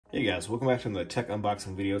Hey guys, welcome back to another tech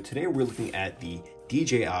unboxing video. Today we're looking at the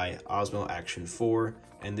DJI Osmo Action 4,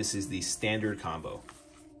 and this is the standard combo.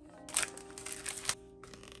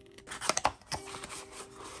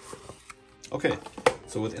 Okay,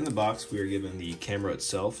 so within the box we are given the camera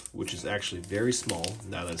itself, which is actually very small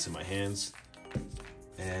now that it's in my hands,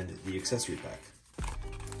 and the accessory pack.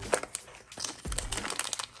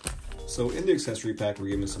 So in the accessory pack we're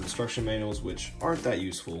given some instruction manuals which aren't that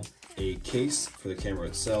useful, a case for the camera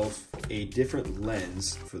itself, a different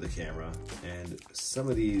lens for the camera, and some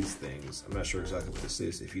of these things. I'm not sure exactly what this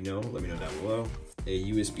is. If you know, let me know down below.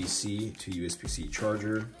 A USB-C to USB-C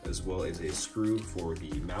charger, as well as a screw for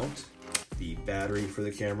the mount, the battery for the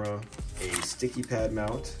camera, a sticky pad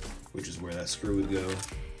mount, which is where that screw would go,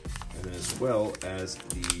 and then as well as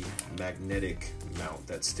the magnetic mount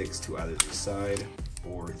that sticks to either the side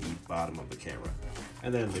or the bottom of the camera.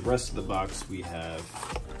 And then the rest of the box, we have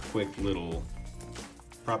quick little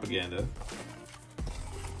propaganda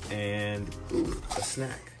and a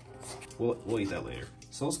snack. We'll eat that later.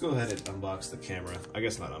 So let's go ahead and unbox the camera. I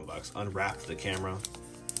guess not unbox, unwrap the camera.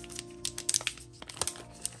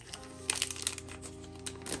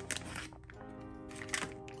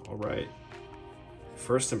 All right,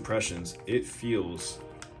 first impressions, it feels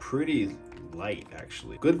pretty light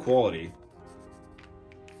actually. Good quality,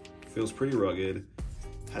 feels pretty rugged,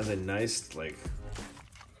 has a nice like,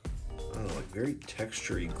 I don't know, like very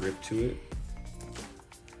textury grip to it,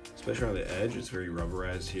 especially on the edge. It's very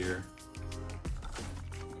rubberized here.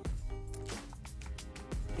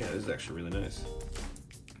 Yeah, this is actually really nice.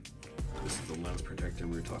 This is the lens protector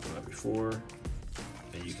we were talking about before,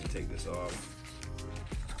 and you can take this off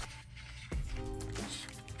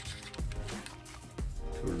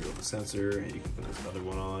to reveal the sensor, and you can put this other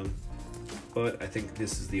one on. But I think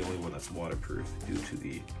this is the only one that's waterproof due to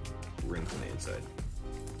the rings on the inside.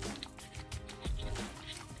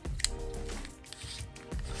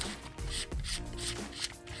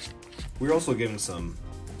 We're also given some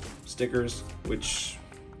stickers, which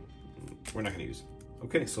we're not gonna use.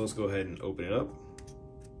 Okay, so let's go ahead and open it up.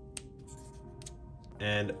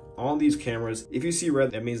 And on these cameras, if you see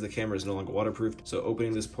red, that means the camera is no longer waterproof. So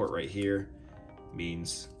opening this port right here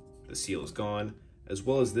means the seal is gone, as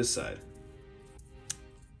well as this side.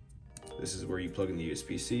 This is where you plug in the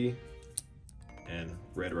USB-C, and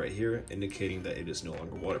red right here indicating that it is no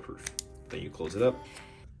longer waterproof. Then you close it up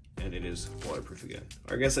and it is waterproof again.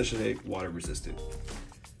 Or I guess I should say water resistant.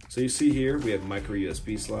 So you see here we have micro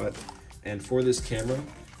USB slot, and for this camera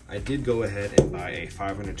I did go ahead and buy a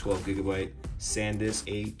 512 gigabyte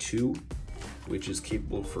SanDisk A2, which is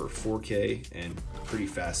capable for 4K and pretty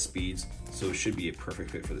fast speeds, so it should be a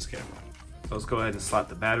perfect fit for this camera. So let's go ahead and slot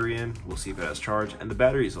the battery in. We'll see if it has charge, and the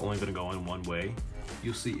battery is only going to go in one way.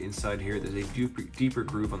 You'll see inside here there's a deeper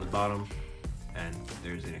groove on the bottom, and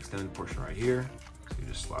there's an extended portion right here. So you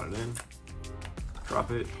just slot it in,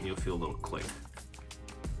 drop it, and you'll feel a little click.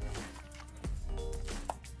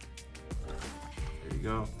 There you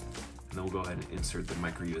go. And then we'll go ahead and insert the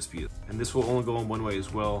micro USB. And this will only go in one way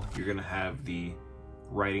as well. You're going to have the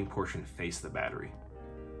writing portion face the battery.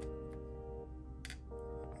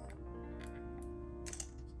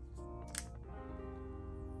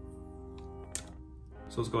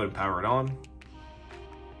 So let's go ahead and power it on.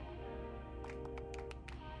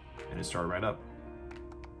 And it started right up.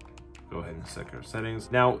 Go ahead and set our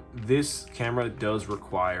settings. Now, this camera does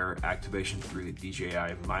require activation through the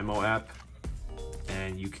DJI MIMO app,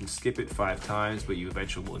 and you can skip it 5 times, but you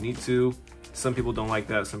eventually will need to. Some people don't like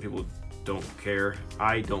that, some people don't care.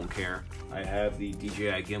 I don't care. I have the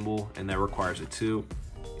DJI gimbal, and that requires it too.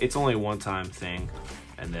 It's only a one-time thing,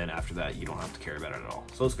 and then after that, you don't have to care about it at all.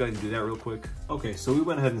 So let's go ahead and do that real quick. Okay, so we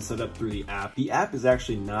went ahead and set up through the app. The app is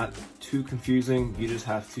actually not too confusing. You just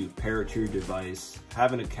have to pair it to your device,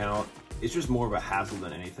 have an account. It's just more of a hassle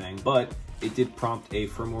than anything, but it did prompt a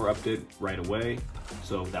firmware update right away,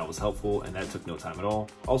 so that was helpful, and that took no time at all.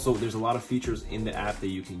 Also, there's a lot of features in the app that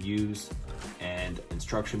you can use, and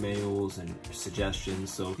instruction manuals and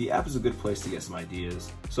suggestions, so the app is a good place to get some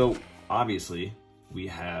ideas. So obviously, we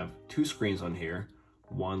have 2 screens on here.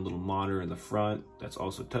 One little monitor in the front that's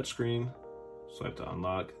also touchscreen. Swipe to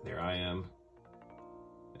unlock, there I am.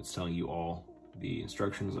 It's telling you all the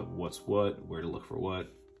instructions of what's what, where to look for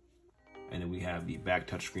what. And then we have the back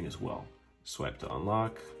touchscreen as well. Swipe to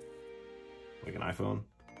unlock, like an iPhone.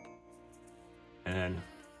 And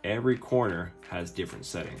every corner has different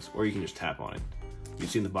settings, or you can just tap on it. You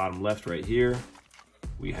see in the bottom left right here,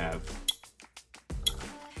 we have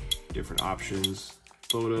different options: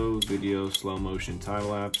 photo, video, slow motion, time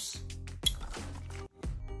lapse.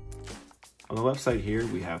 On the left side here,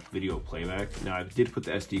 we have video playback. Now I did put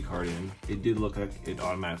the SD card in. It did look like it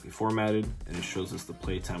automatically formatted, and it shows us the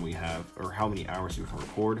playtime we have, or how many hours we can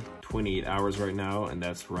record. 28 hours right now, and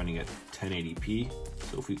that's running at 1080p.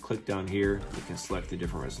 So if we click down here, we can select the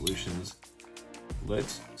different resolutions.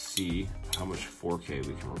 Let's see how much 4K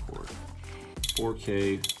we can record.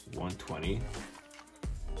 4K 120.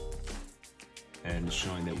 And it's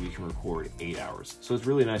showing that we can record 8 hours. So it's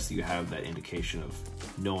really nice that you have that indication of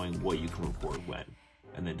knowing what you can record when.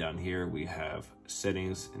 And then down here we have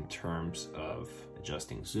settings in terms of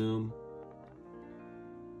adjusting zoom.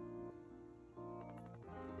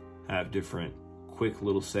 Have different quick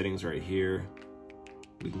little settings right here.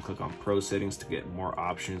 We can click on Pro settings to get more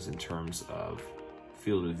options in terms of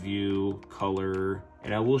field of view, color,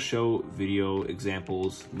 and I will show video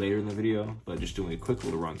examples later in the video, but just doing a quick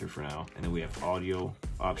little run through for now. And then we have audio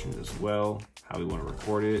options as well, how we want to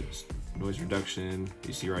record it, noise reduction.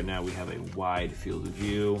 You see right now we have a wide field of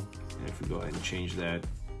view, and if we go ahead and change that,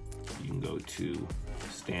 you can go to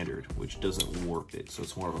standard, which doesn't warp it. So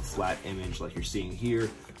it's more of a flat image like you're seeing here,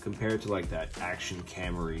 compared to like that action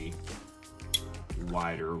camera-y,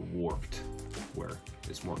 wider, warped, where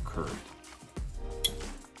it's more curved,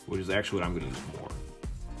 which is actually what I'm going to use more.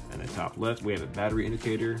 And then top left, we have a battery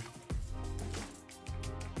indicator.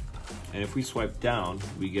 And if we swipe down,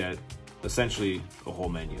 we get essentially a whole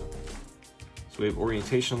menu. So we have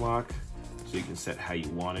orientation lock, so you can set how you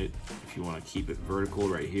want it. If you want to keep it vertical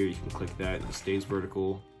right here, you can click that and it stays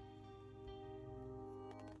vertical.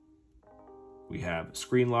 We have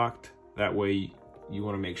screen locked. That way you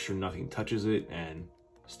want to make sure nothing touches it and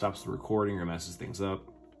stops the recording or messes things up.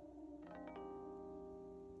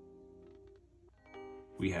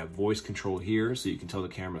 We have voice control here, so you can tell the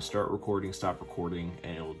camera start recording, stop recording,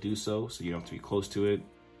 and it will do so, so you don't have to be close to it.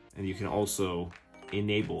 And you can also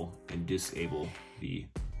enable and disable the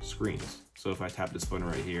screens. So if I tap this button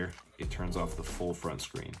right here, it turns off the full front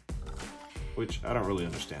screen, which I don't really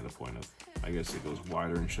understand the point of. I guess it goes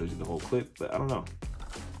wider and shows you the whole clip, but I don't know.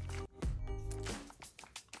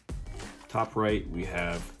 Top right, we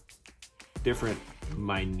have different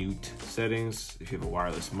minute settings. If you have a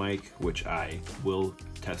wireless mic, which I will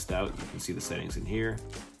test out, you can see the settings in here.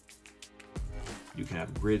 You can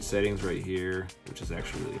have grid settings right here, which is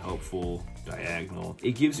actually really helpful. Diagonal.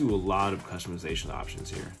 It gives you a lot of customization options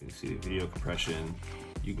here. You can see the video compression.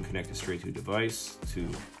 You can connect it straight to a device to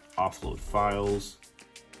offload files.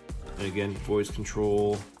 And again, voice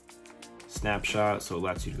control, snapshot, so it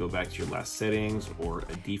allows you to go back to your last settings or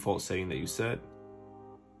a default setting that you set.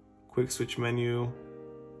 Quick switch menu,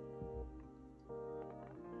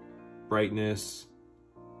 brightness,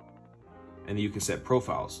 and then you can set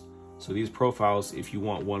profiles. So these profiles, if you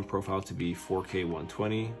want one profile to be 4K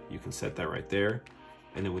 120, you can set that right there.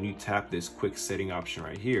 And then when you tap this quick setting option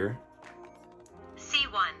right here.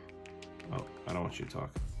 C1. Oh, I don't want you to talk.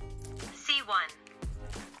 C1.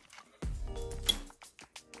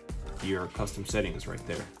 Your custom settings right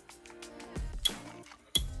there.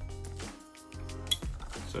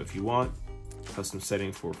 So if you want custom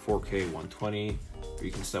setting for 4K 120, or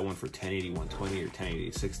you can set one for 1080 120 or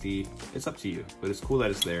 1080 60, it's up to you, but it's cool that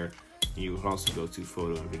it's there. And you can also go to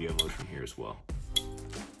photo and video mode from here as well.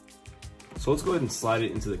 So let's go ahead and slide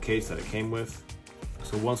it into the case that it came with.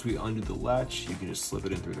 So once we undo the latch, you can just slip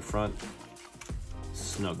it in through the front,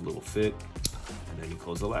 snug little fit, and then you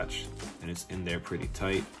close the latch, and it's in there pretty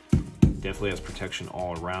tight. Definitely has protection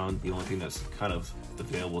all around. The only thing that's kind of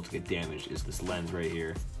available to get damaged is this lens right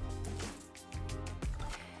here.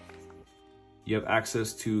 You have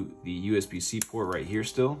access to the USB-C port right here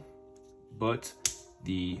still, but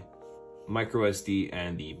the micro SD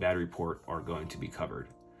and the battery port are going to be covered.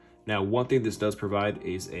 Now, one thing this does provide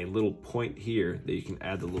is a little point here that you can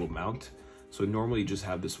add the little mount. So normally you just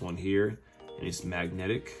have this one here and it's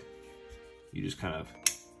magnetic. You just kind of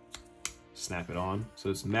snap it on. So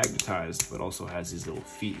it's magnetized, but also has these little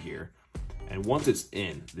feet here. And once it's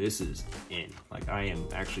in, this is in. Like, I am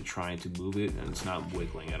actually trying to move it and it's not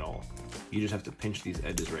wiggling at all. You just have to pinch these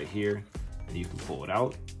edges right here and you can pull it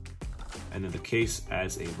out. And then the case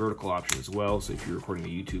adds a vertical option as well. So if you're recording a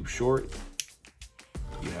YouTube short,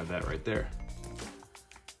 you have that right there.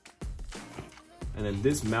 And then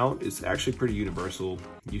this mount is actually pretty universal.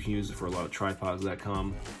 You can use it for a lot of tripods that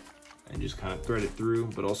come, and just kind of thread it through,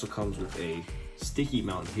 but also comes with a sticky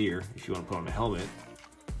mount here if you want to put on a helmet.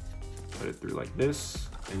 Put it through like this,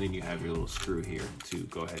 and then you have your little screw here to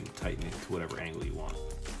go ahead and tighten it to whatever angle you want.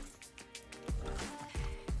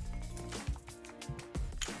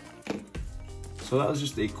 So that was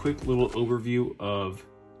just a quick little overview of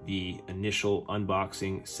the initial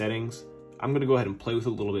unboxing settings. I'm gonna go ahead and play with it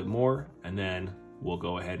a little bit more, and then we'll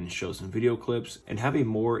go ahead and show some video clips and have a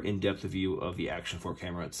more in-depth view of the Action 4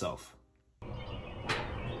 camera itself. This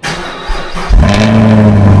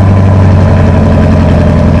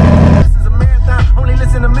is a marathon, only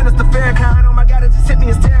listen to Minister Farrakhan. Oh my God, it just hit me,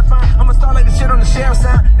 it's terrifying. I'm gonna start like the shit on the sheriff's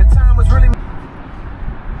sign. The time was really...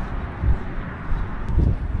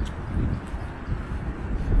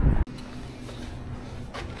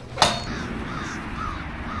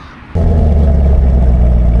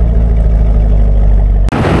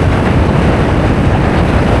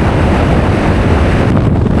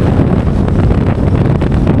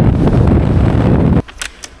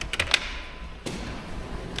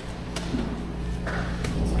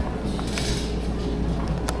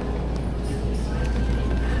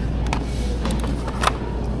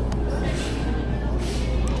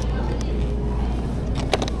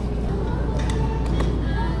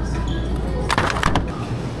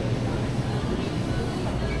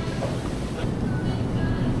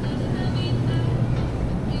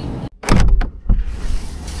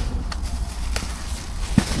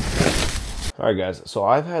 Alright guys, so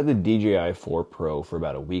I've had the DJI 4 Pro for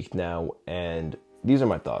about a week now, and these are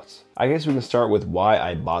my thoughts. I guess we can start with why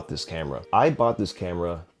I bought this camera. I bought this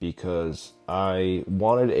camera because I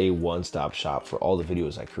wanted a one-stop shop for all the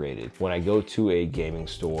videos I created. When I go to a gaming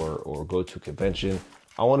store or go to a convention,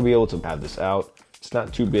 I want to be able to have this out. It's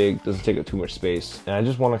not too big, doesn't take up too much space, and I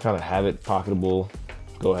just want to kind of have it pocketable,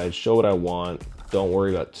 go ahead, show what I want, don't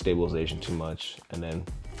worry about stabilization too much, and then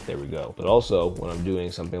there we go. But also, when I'm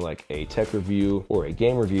doing something like a tech review or a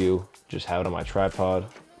game review, just have it on my tripod,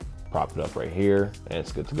 prop it up right here, and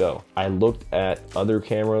it's good to go. I looked at other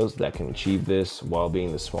cameras that can achieve this while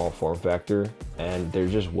being the small form factor, and there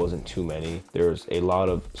just wasn't too many. There's a lot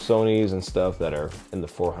of Sonys and stuff that are in the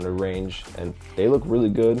 400 range, and they look really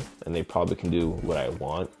good, and they probably can do what I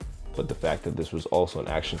want. But the fact that this was also an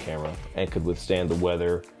action camera and could withstand the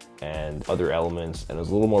weather and other elements, and it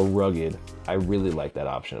was a little more rugged, I really like that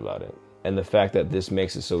option about it. And the fact that this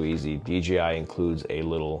makes it so easy, DJI includes a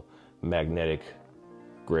little magnetic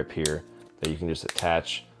grip here that you can just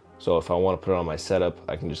attach. So if I want to put it on my setup,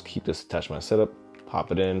 I can just keep this attached to my setup,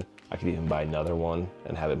 pop it in. I could even buy another one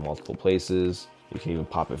and have it multiple places. You can even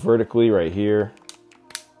pop it vertically right here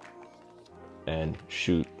and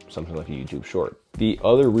shoot something like a YouTube short. The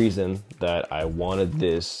other reason that I wanted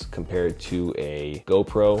this compared to a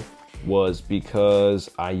GoPro was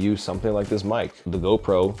because I use something like this mic. The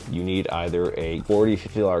GoPro, you need either a $40,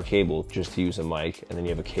 $50 cable just to use a mic, and then you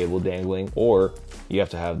have a cable dangling, or you have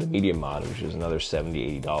to have the medium mod, which is another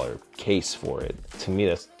 $70, $80 case for it. To me,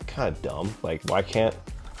 that's kind of dumb. Like, why can't,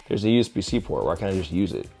 there's a USB-C port, why can't I just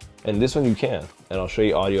use it? And this one you can, and I'll show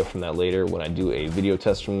you audio from that later when I do a video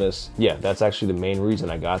test from this. Yeah, that's actually the main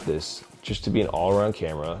reason I got this, just to be an all-around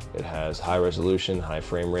camera. It has high resolution, high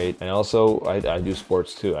frame rate, and also I do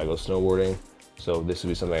sports too. I go snowboarding, so this would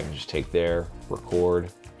be something I can just take there,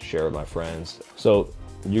 record, share with my friends. So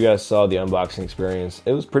you guys saw the unboxing experience.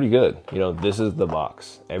 It was pretty good. You know, this is the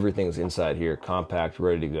box. Everything's inside here, compact,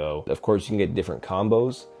 ready to go. Of course, you can get different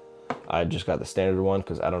combos. I just got the standard one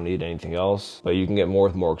because I don't need anything else, but you can get more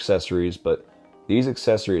with more accessories. But these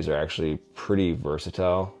accessories are actually pretty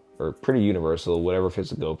versatile, or pretty universal, whatever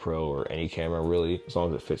fits a GoPro or any camera really, as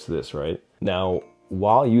long as it fits this, right? Now,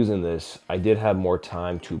 while using this, I did have more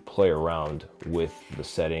time to play around with the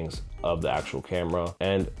settings of the actual camera,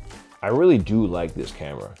 and I really do like this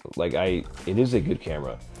camera. Like, it is a good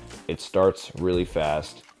camera. It starts really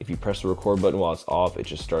fast. If you press the record button while it's off, it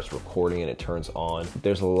just starts recording and it turns on.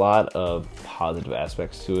 There's a lot of positive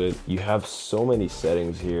aspects to it. You have so many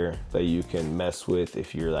settings here that you can mess with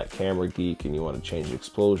if you're that camera geek and you want to change the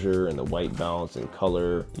exposure and the white balance and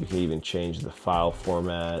color. You can even change the file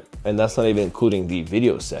format. And that's not even including the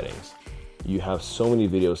video settings. You have so many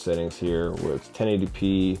video settings here where it's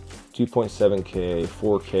 1080p, 2.7K,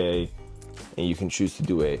 4K, and you can choose to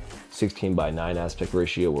do a 16:9 aspect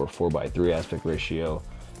ratio or 4:3 aspect ratio.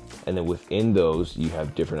 And then within those, you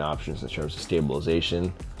have different options in terms of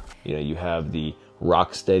stabilization. You know, you have the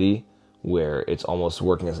rock steady, where it's almost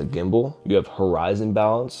working as a gimbal. You have horizon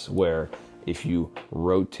balance, where if you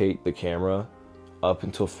rotate the camera up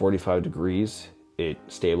until 45 degrees, it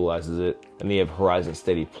stabilizes it. And then you have horizon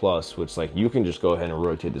steady plus, which, like, you can just go ahead and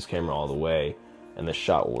rotate this camera all the way and the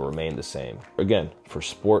shot will remain the same. Again, for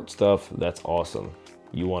sport stuff, that's awesome.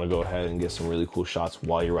 You want to go ahead and get some really cool shots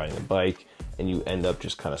while you're riding a bike, and you end up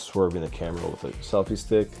just kind of swerving the camera with a selfie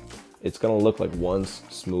stick. It's going to look like one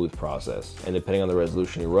smooth process. And depending on the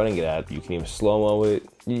resolution you're running it at, you can even slow-mo it.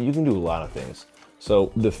 You can do a lot of things.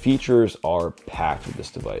 So the features are packed with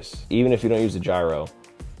this device. Even if you don't use the gyro,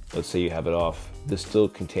 let's say you have it off, this still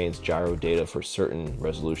contains gyro data for certain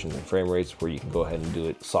resolutions and frame rates where you can go ahead and do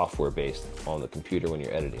it software based on the computer when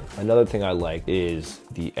you're editing. Another thing I like is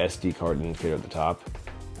the SD card indicator at the top.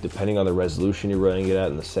 Depending on the resolution you're running it at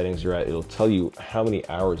and the settings you're at, it'll tell you how many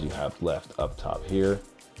hours you have left up top here.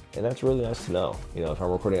 And that's really nice to know. You know, if I'm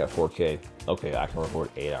recording at 4K, okay, I can record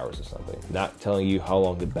 8 hours or something. Not telling you how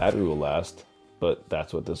long the battery will last, but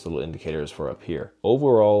that's what this little indicator is for up here.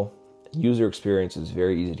 Overall, user experience is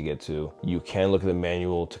very easy to get to. You can look at the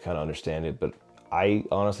manual to kind of understand it, but I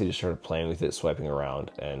honestly just started playing with it, swiping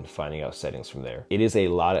around and finding out settings from there. It is a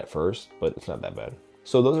lot at first, but it's not that bad.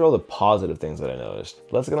 So those are all the positive things that I noticed.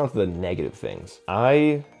 Let's get on to the negative things.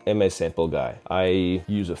 I am a sample guy. I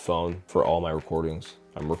use a phone for all my recordings.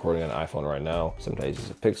 I'm recording on an iPhone right now. Sometimes I use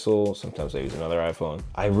a Pixel, sometimes I use another iPhone.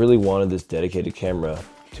 I really wanted this dedicated camera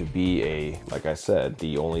to be like I said,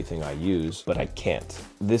 the only thing I use, but I can't.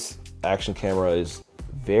 This action camera is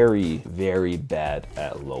very, very bad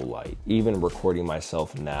at low light. Even recording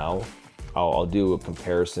myself now, I'll do a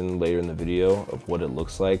comparison later in the video of what it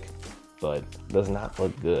looks like, but does not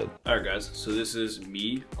look good. All right guys, so this is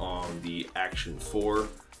me on the Action 4.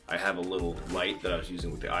 I have a little light that I was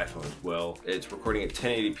using with the iPhone as well. It's recording at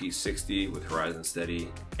 1080p 60 with Horizon Steady,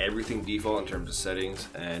 everything default in terms of settings.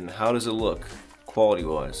 And how does it look quality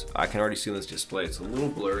wise? I can already see on this display, it's a little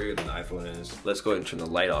blurrier than the iPhone is. Let's go ahead and turn the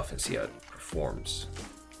light off and see how it performs.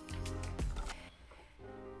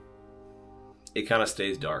 It kind of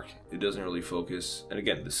stays dark. It doesn't really focus. And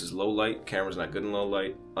again, this is low light. Camera's not good in low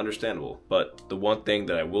light. Understandable. But the one thing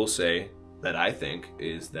that I will say that I think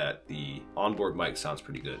is that the onboard mic sounds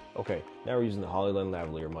pretty good. Okay, now we're using the Hollyland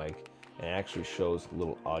lavalier mic, and it actually shows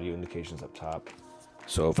little audio indications up top.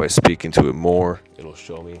 So if I speak into it more, it'll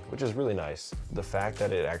show me, which is really nice. The fact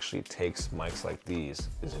that it actually takes mics like these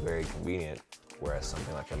is very convenient, whereas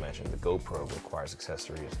something like I mentioned, the GoPro requires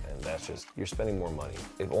accessories, and that's just, you're spending more money.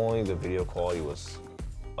 If only the video quality was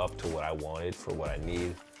up to what I wanted for what I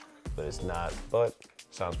need, but it's not, but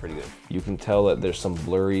sounds pretty good. You can tell that there's some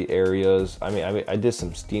blurry areas. I mean, I did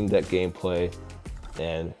some Steam Deck gameplay,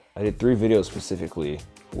 and I did 3 videos specifically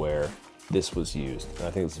where this was used. And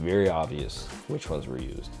I think it's very obvious which ones were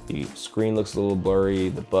used. The screen looks a little blurry,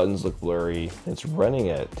 the buttons look blurry. It's running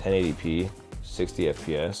at 1080p, 60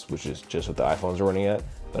 FPS, which is just what the iPhones are running at,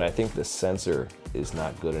 but I think the sensor is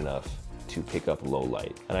not good enough to pick up low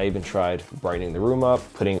light. And I even tried brightening the room up,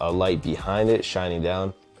 putting a light behind it, shining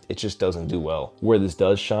down. It just doesn't do well. Where this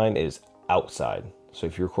does shine is outside. So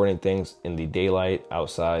if you're recording things in the daylight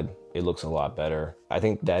outside, it looks a lot better. I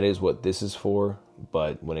think that is what this is for,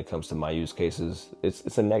 but when it comes to my use cases,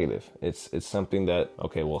 it's a negative. It's something that,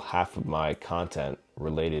 okay, well, half of my content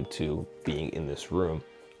related to being in this room,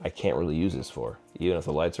 I can't really use this for. Even if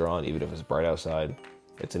the lights are on, even if it's bright outside,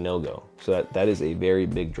 it's a no-go. So that is a very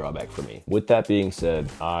big drawback for me. With that being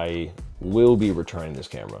said, I will be returning this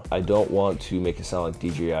camera. I don't want to make it sound like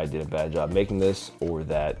DJI did a bad job making this or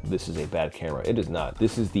that this is a bad camera. It is not.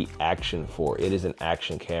 This is the Action 4. It is an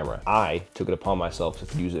action camera. I took it upon myself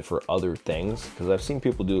to use it for other things because I've seen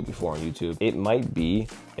people do it before on YouTube. It might be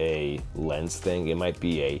a lens thing. It might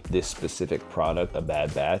be this specific product, a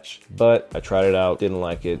bad batch, but I tried it out, didn't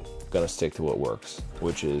like it. Gonna stick to what works,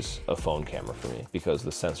 which is a phone camera for me because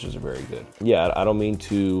the sensors are very good. Yeah, I don't mean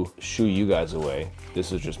to shoo you guys away.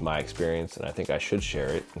 This is just my experience and I think I should share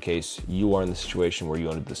it in case you are in the situation where you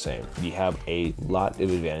want to do the same. You have a lot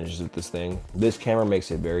of advantages with this thing. This camera makes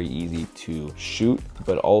it very easy to shoot,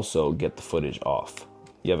 but also get the footage off.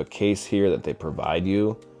 You have a case here that they provide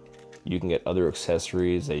you. You can get other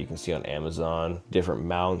accessories that you can see on Amazon, different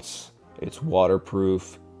mounts. It's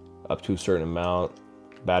waterproof up to a certain amount.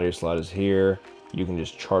 Battery slot is here. You can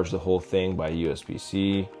just charge the whole thing by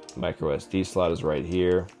USB-C. Micro SD slot is right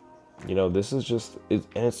here. You know, this is just, and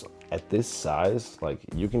it's at this size, like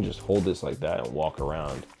you can just hold this like that and walk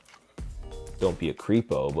around. Don't be a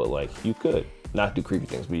creepo, but like you could not do creepy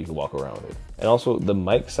things, but you can walk around with it. And also the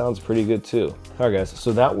mic sounds pretty good too. All right guys,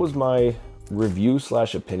 so that was my review /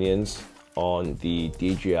 opinions on the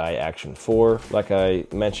DJI Action 4. Like I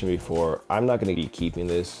mentioned before, I'm not gonna be keeping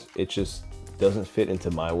this. It just doesn't fit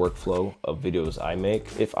into my workflow of videos I make.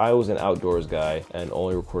 If I was an outdoors guy and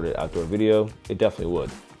only recorded outdoor video, it definitely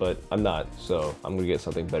would, but I'm not, so I'm gonna get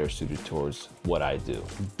something better suited towards what I do.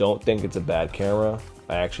 Don't think it's a bad camera.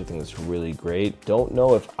 I actually think it's really great. Don't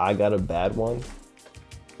know if I got a bad one.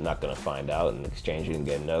 I'm not gonna find out and exchange it and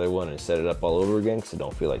get another one and set it up all over again because I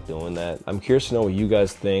don't feel like doing that. I'm curious to know what you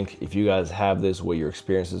guys think. If you guys have this, what your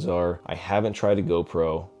experiences are. I haven't tried a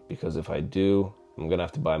GoPro because if I do, I'm gonna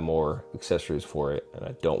have to buy more accessories for it and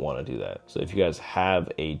I don't wanna do that. So if you guys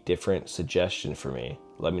have a different suggestion for me,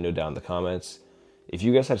 let me know down in the comments. If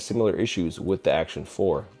you guys had similar issues with the Action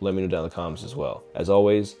 4, let me know down in the comments as well. As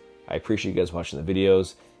always, I appreciate you guys watching the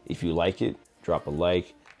videos. If you like it, drop a like.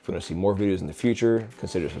 If you want to see more videos in the future,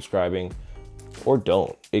 consider subscribing, or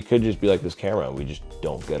don't. It could just be like this camera and we just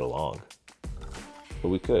don't get along. But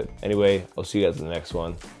we could. Anyway, I'll see you guys in the next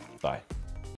one. Bye.